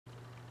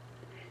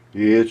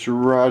It's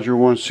Roger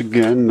once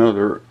again.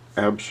 Another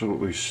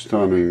absolutely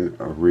stunning,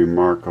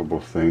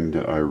 remarkable thing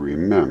that I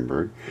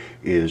remembered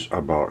is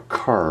about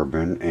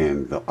carbon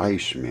and the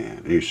Iceman.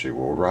 And you say,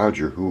 well,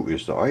 Roger, who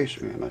is the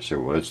Iceman? I said,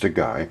 well, it's the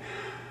guy,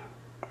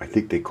 I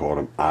think they called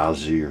him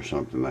Otzi or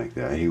something like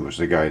that. He was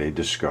the guy they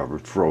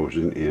discovered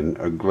frozen in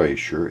a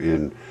glacier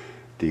in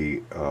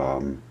the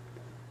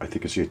I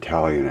think it's the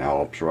Italian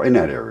Alps, or in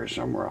that area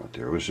somewhere out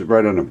there. It was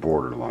right on the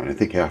borderline. I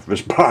think half of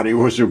his body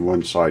was in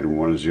one side and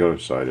one is the other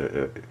side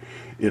of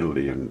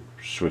Italy and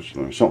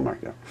Switzerland, something like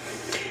that.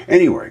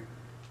 Anyway,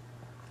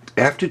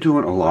 after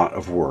doing a lot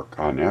of work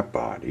on that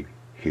body,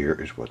 here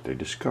is what they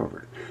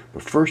discovered.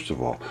 But first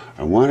of all,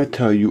 I want to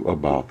tell you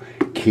about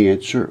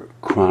cancer,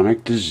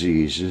 chronic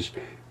diseases,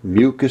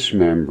 mucous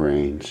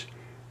membranes,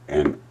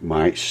 and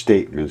my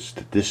statements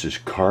that this is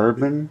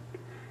carbon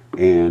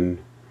and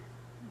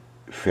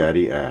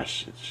fatty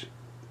acids.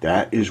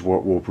 That is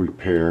what will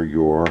repair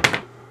your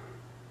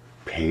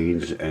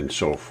pains and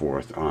so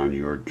forth on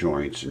your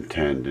joints and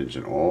tendons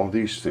and all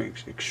these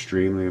things.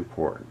 Extremely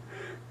important.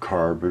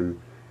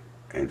 Carbon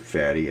and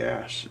fatty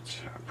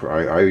acids.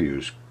 I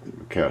use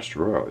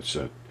castor oil. It's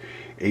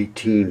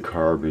 18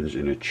 carbons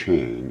in a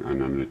chain,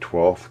 and on the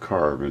 12th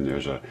carbon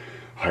there's a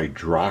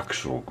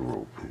hydroxyl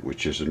group,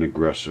 which is an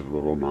aggressive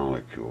little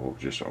molecule,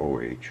 just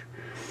OH.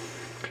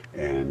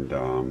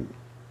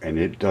 And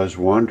it does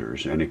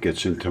wonders, and it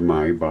gets into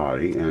my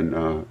body, and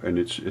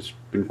it's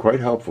been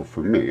quite helpful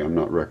for me. I'm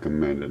not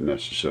recommending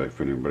necessarily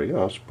for anybody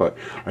else, but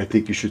I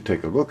think you should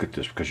take a look at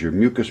this, because your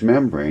mucous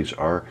membranes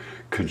are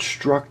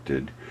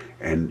constructed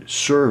and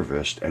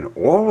serviced, and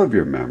all of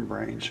your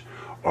membranes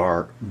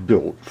are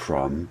built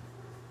from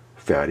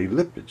fatty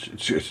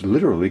lipids. It's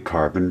literally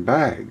carbon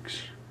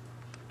bags.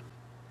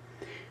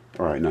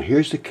 All right, now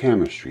here's the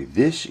chemistry.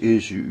 This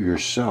is your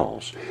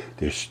cells.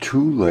 There's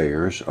 2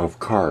 layers of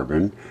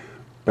carbon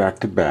back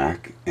to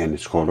back, and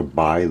it's called a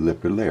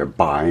bilipid layer.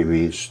 Bi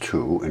means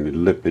 2,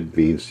 and lipid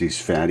means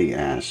these fatty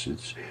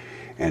acids.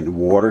 And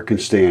water can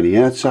stay on the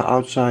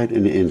outside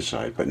and the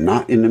inside, but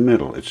not in the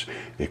middle.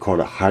 They call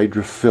it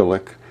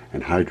hydrophilic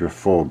and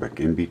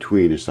hydrophobic. In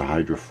between is the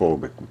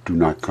hydrophobic. Do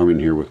not come in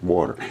here with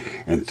water.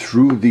 And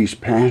through these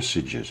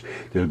passages,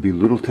 there'll be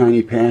little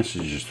tiny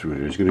passages through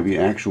it. There's going to be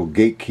an actual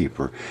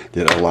gatekeeper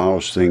that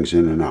allows things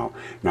in and out.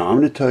 Now I'm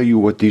going to tell you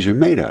what these are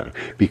made out of,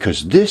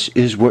 because this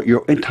is what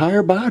your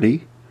entire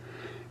body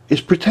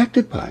is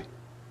protected by.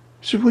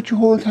 This is what your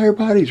whole entire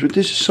body is.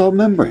 This is cell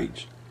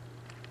membranes.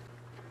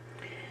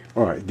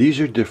 Alright, these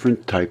are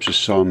different types of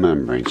cell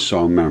membranes.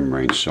 Cell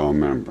membrane, cell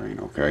membrane.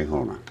 Okay,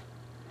 hold on.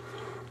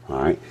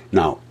 Alright,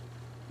 now,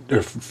 they're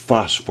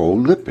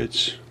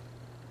phospholipids.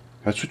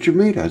 That's what you're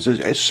made of.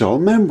 It's cell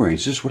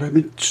membranes. This is what I've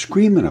been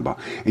screaming about.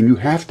 And you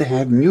have to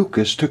have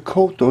mucus to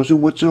coat those.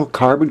 And what's it?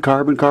 Carbon,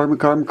 carbon, carbon,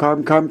 carbon,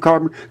 carbon, carbon, carbon,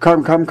 carbon,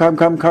 carbon, carbon,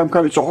 carbon, carbon,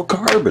 carbon. It's all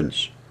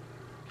carbons.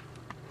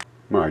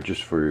 All right,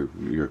 just for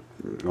your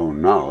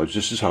own knowledge,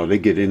 this is how they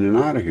get in and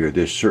out of here.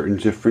 There's certain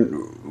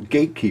different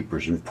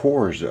gatekeepers and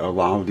pores that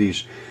allow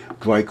these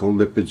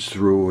glycolipids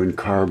through, and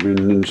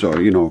carbon, and so,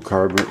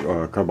 carbon,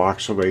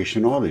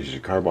 carboxylation, all these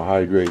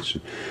carbohydrates,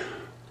 and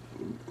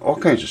all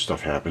kinds of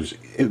stuff happens.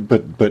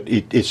 But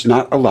it's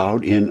not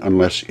allowed in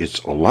unless it's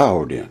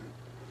allowed in.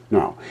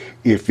 Now,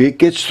 if it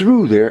gets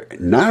through there,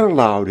 not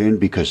allowed in,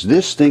 because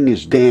this thing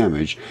is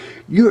damaged,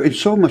 you're in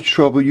so much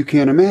trouble you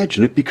can't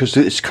imagine it, because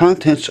its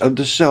contents of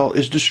the cell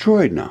is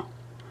destroyed now.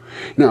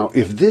 Now,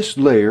 if this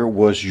layer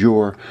was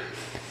your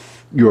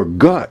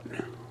gut,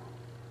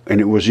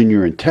 and it was in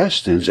your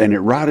intestines, and it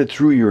rotted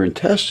through your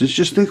intestines,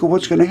 just think of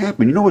what's going to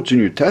happen. You know what's in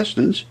your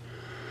intestines.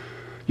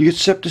 You get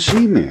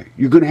septicemia.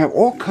 You're going to have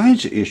all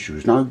kinds of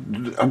issues. Now,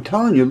 I'm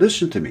telling you,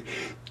 listen to me.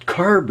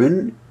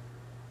 Carbon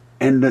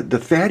and the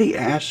fatty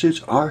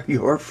acids are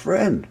your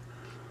friend.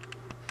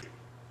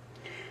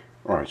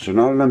 Alright, so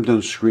now that I'm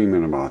done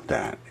screaming about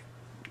that,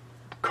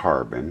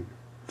 carbon,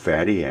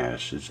 fatty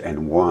acids,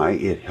 and why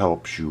it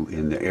helps you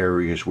in the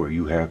areas where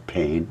you have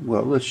pain,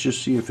 well, let's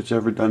just see if it's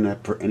ever done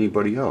that for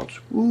anybody else.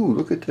 Ooh,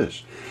 look at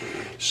this.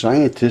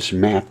 Scientists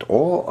mapped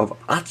all of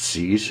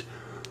Otzi's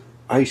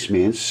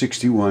Iceman's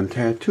 61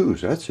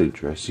 tattoos. That's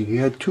interesting. He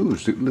had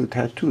tattoos.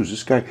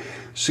 This guy,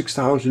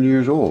 6,000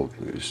 years old.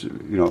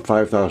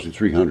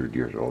 5,300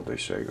 years old, they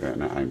say.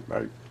 And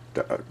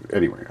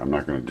anyway, I'm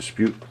not going to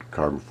dispute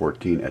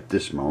carbon-14 at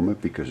this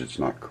moment, because it's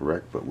not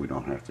correct, but we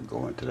don't have to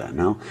go into that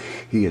now.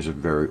 He is a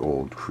very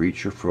old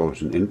creature,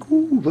 frozen in.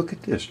 Ooh, look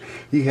at this.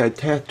 He had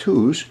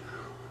tattoos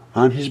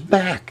on his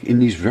back in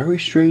these very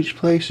strange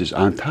places.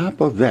 On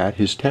top of that,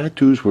 his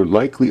tattoos were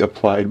likely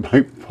applied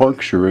by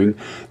puncturing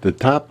the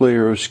top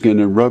layer of skin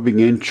and rubbing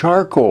in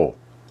charcoal.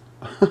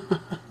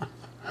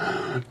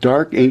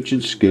 Dark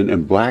ancient skin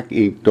and black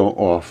ink don't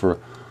offer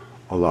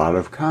a lot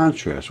of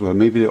contrast. Well,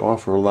 maybe they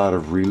offer a lot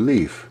of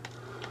relief.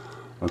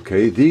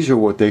 Okay, these are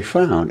what they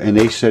found, and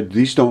they said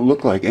these don't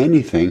look like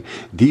anything.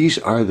 These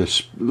are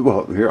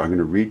well, here, I'm going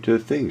to read the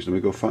things. Let me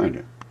go find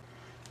it.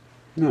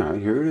 No,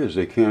 here it is.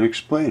 They can't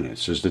explain it. It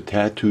says the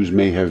tattoos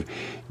may have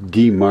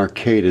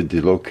demarcated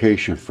the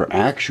location for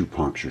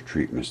acupuncture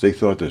treatments. They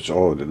thought that's,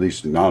 oh, at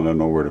least now they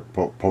know where to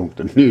poke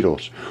the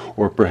needles.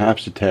 Or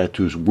perhaps the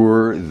tattoos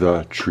were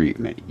the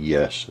treatment.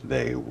 Yes,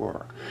 they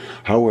were.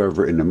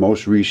 However, in the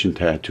most recent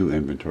tattoo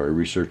inventory,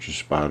 researchers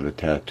spotted a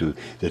tattoo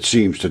that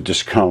seems to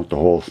discount the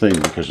whole thing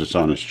because it's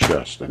on his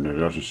chest, and there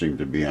doesn't seem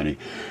to be any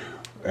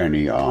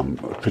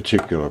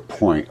particular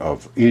point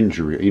of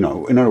injury. You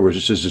know, in other words,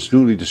 it says this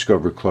newly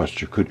discovered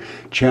cluster could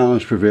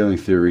challenge prevailing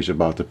theories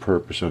about the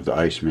purpose of the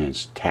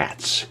Iceman's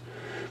tats.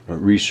 But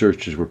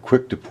researchers were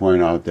quick to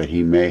point out that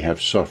he may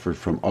have suffered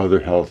from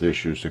other health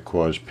issues that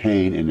caused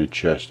pain in the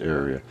chest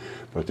area,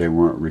 but they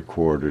weren't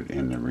recorded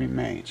in the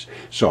remains.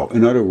 So,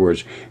 in other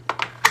words,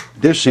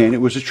 they're saying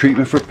it was a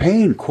treatment for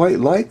pain, quite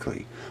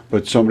likely.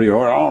 But somebody,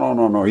 oh,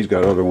 no, he's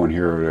got other one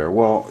here or there.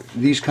 Well,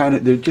 these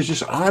they're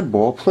just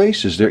oddball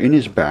places. They're in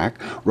his back,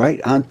 right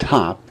on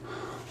top.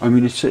 I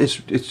mean, it's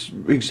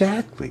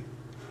exactly.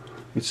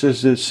 It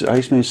says this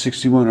Iceman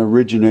 61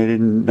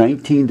 originated in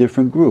 19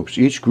 different groups.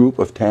 Each group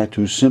of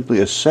tattoos simply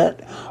a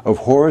set of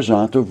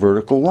horizontal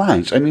vertical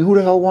lines. I mean, who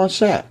the hell wants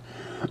that?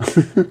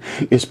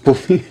 It's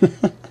believed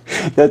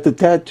that the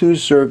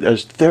tattoos served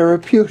as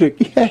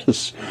therapeutic,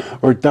 yes,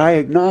 or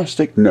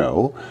diagnostic,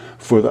 no,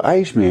 for the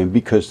Iceman,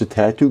 because the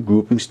tattoo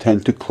groupings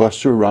tend to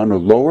cluster around the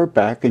lower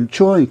back and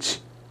joints.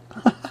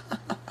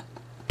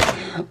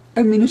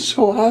 I mean, it's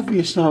so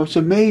obvious now, it's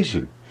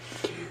amazing.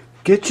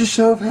 Get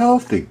yourself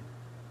healthy.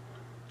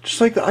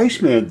 Just like the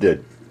Iceman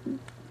did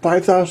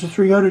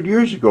 5,300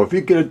 years ago. If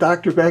you get a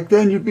doctor back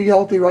then, you'd be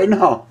healthy right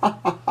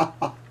now.